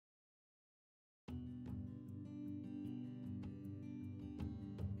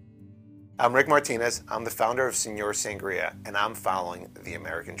I'm Rick Martinez. I'm the founder of Señor Sangria, and I'm following the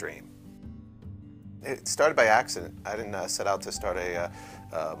American dream. It started by accident. I didn't set out to start a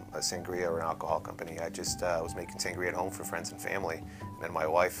sangria or an alcohol company. I just was making sangria at home for friends and family. And then my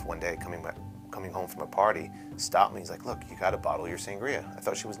wife, one day coming home from a party, stopped me. He's like, "Look, you got to bottle your sangria." I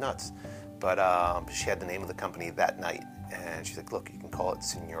thought she was nuts, but she had the name of the company that night, and she's like, "Look, you can call it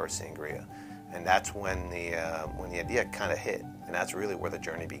Señor Sangria." And that's when the idea kind of hit, and that's really where the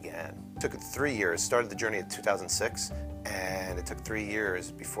journey began. It took 3 years. Started the journey in 2006, and it took 3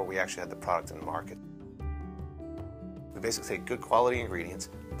 years before we actually had the product in the market. We basically take good quality ingredients,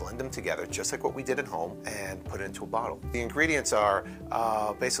 blend them together just like what we did at home, and put it into a bottle. The ingredients are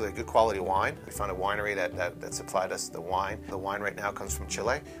basically a good quality wine. We found a winery that supplied us the wine. The wine right now comes from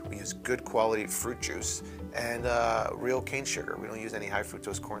Chile. We use good quality fruit juice and real cane sugar. We don't use any high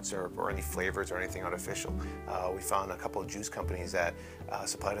fructose corn syrup or any flavors or anything artificial. We found a couple of juice companies that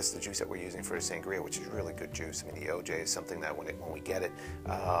supplied us the juice that we're using for the sangria, which is really good juice. I mean, the OJ is something that when we get it,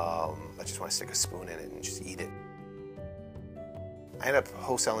 I just want to stick a spoon in it and just eat it. I ended up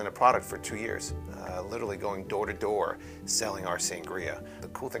wholesaling the product for 2 years, literally going door to door selling our sangria. The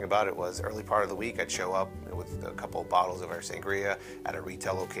cool thing about it was early part of the week I'd show up with a couple of bottles of our sangria at a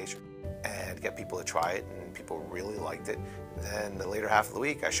retail location and get people to try it, and people really liked it. Then the later half of the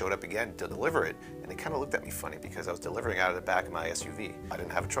week I showed up again to deliver it, and they kind of looked at me funny because I was delivering out of the back of my SUV. I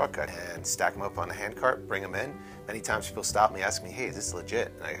didn't have a truck. I'd stack them up on a hand cart, bring them in. Many times people stopped me, asked me, "Hey, is this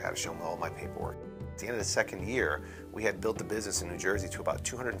legit?" And I had to show them all my paperwork. At the end of the second year, we had built the business in New Jersey to about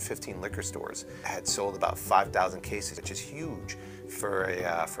 215 liquor stores. I had sold about 5,000 cases, which is huge for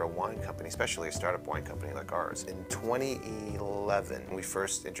a wine company, especially a startup wine company like ours. In 2011, we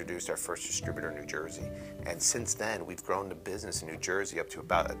first introduced our first distributor in New Jersey. And since then, we've grown the business in New Jersey up to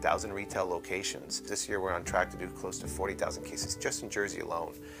about 1,000 retail locations. This year, we're on track to do close to 40,000 cases just in Jersey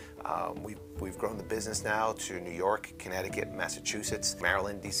alone. We've grown the business now to New York, Connecticut, Massachusetts,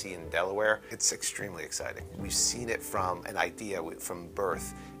 Maryland, DC, and Delaware. It's extremely exciting. We've seen it from an idea, from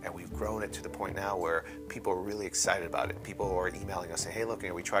birth, and we've grown it to the point now where people are really excited about it. People are emailing us saying, "Hey, look,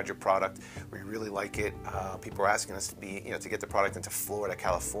 we tried your product. We really like it." People are asking us to get the product into Florida,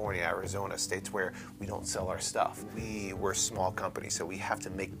 California, Arizona, states where we don't sell our stuff. We're a small company, so we have to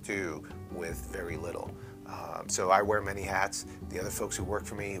make do with very little. So I wear many hats. The other folks who work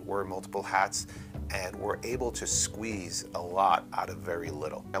for me wear multiple hats, and we're able to squeeze a lot out of very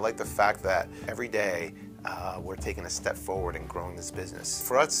little. I like the fact that every day we're taking a step forward in growing this business.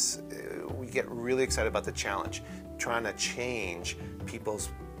 For us, we get really excited about the challenge, trying to change people's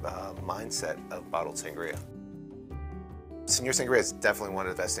mindset of bottled sangria. Señor Sangria is definitely one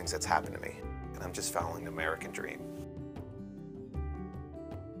of the best things that's happened to me, and I'm just following the American dream.